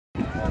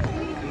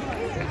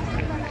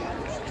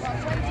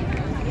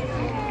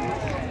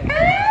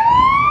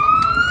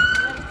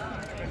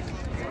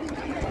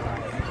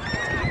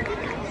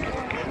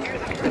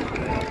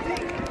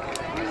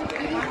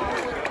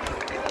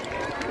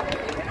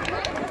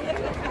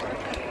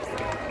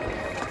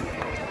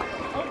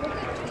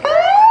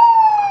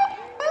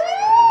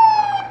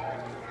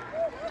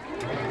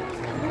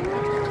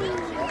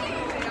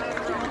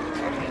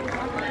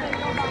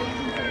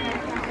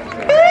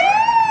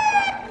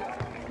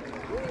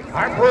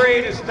Our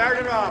parade is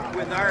started off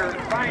with our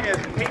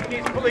finest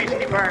Pinckney Police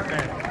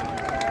Department.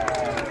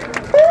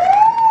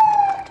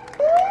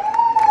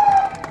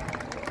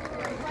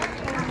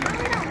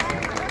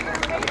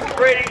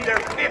 Celebrating their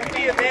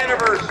 50th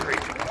anniversary.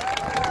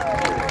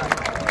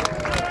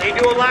 They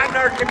do a lot in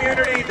our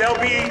community. They'll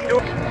be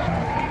doing...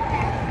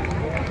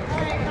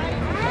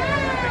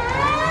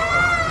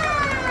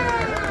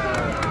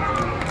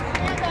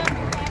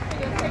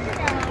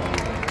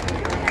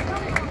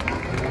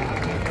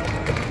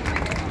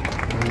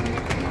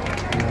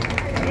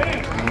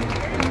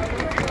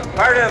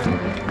 Part of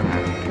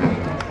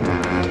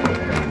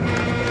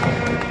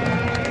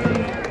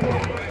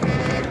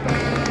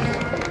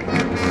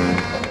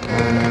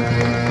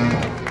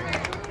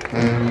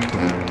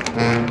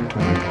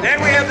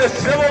then we have the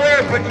Civil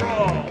Air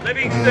Patrol,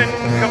 Livingston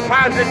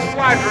Composite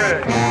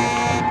Squadron.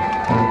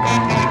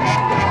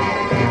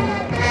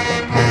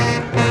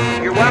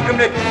 You're welcome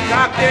to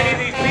talk to any of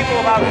these people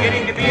about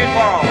getting to be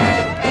involved.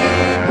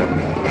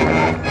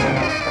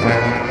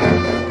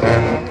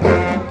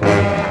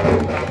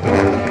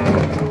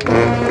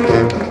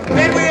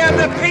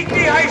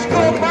 Pinckney High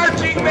School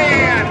Marching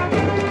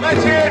Band.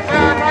 Let's hear it for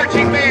our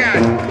marching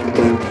band.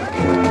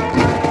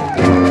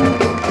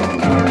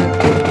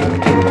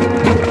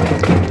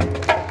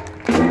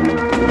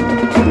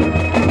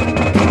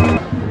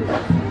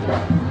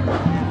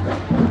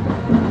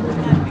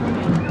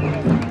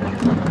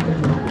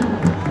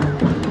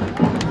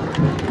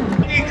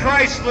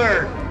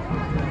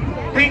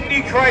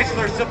 Pinckney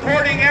Chrysler,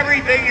 supporting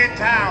everything in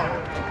town.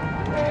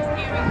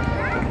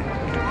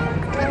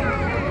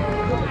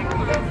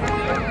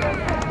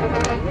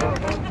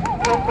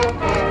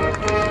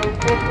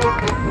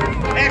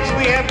 Next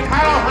we have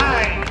Carl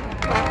Hine.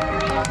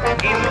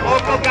 He's a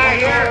local guy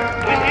here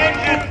with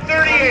engine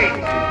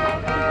 38.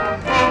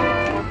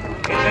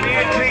 It's an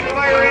antique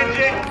fire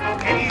engine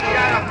and he's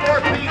got a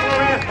 4-piece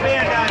brass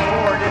band on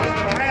board. It's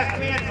the brass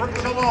band from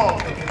Shalom.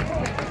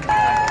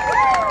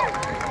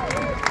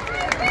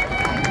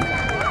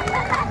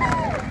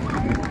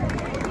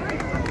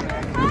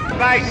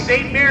 By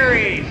St.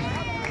 Mary's.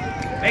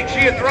 Make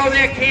sure you throw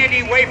that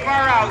candy way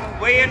far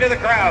out, way into the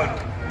crowd.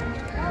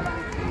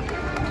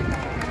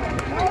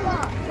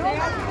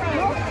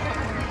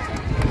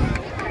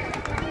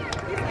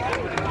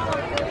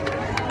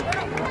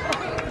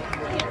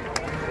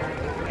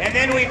 And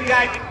then we've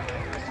got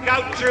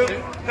Scout Troop,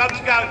 Cub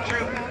Scout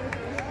Troop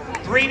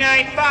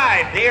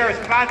 395. They are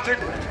sponsored.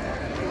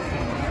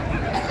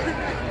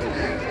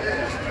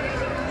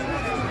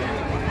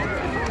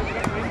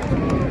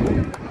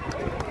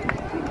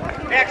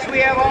 Next we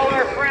have all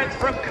our friends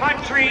from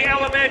Country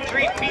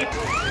Elementary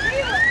people.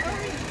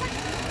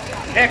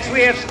 Next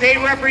we have State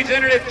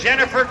Representative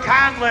Jennifer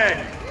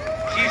Conlin.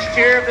 She's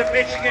chair of the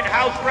Michigan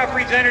House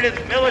Representatives,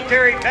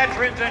 Military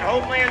Veterans, and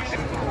Homeland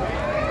Security.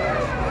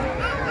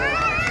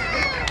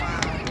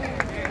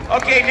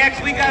 Okay,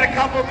 next we got a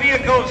couple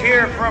vehicles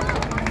here from...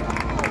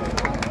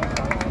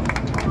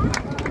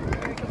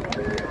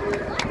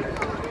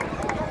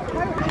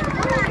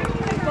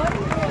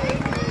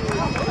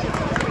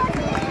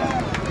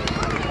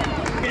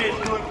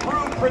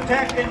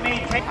 protect and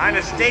maintain on a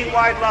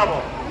statewide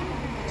level.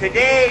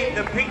 Today,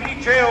 the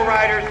Pinckney Trail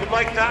Riders would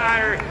like to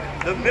honor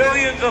the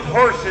millions of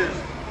horses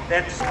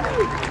that...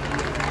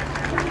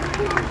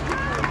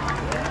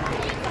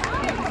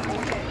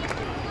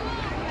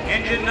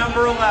 Engine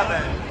number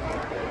 11.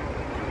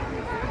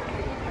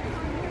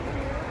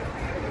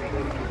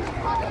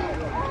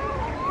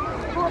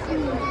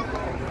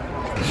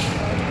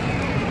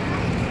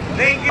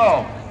 Thank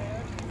you.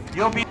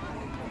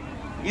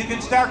 You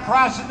can start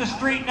crossing the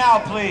street now,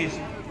 please.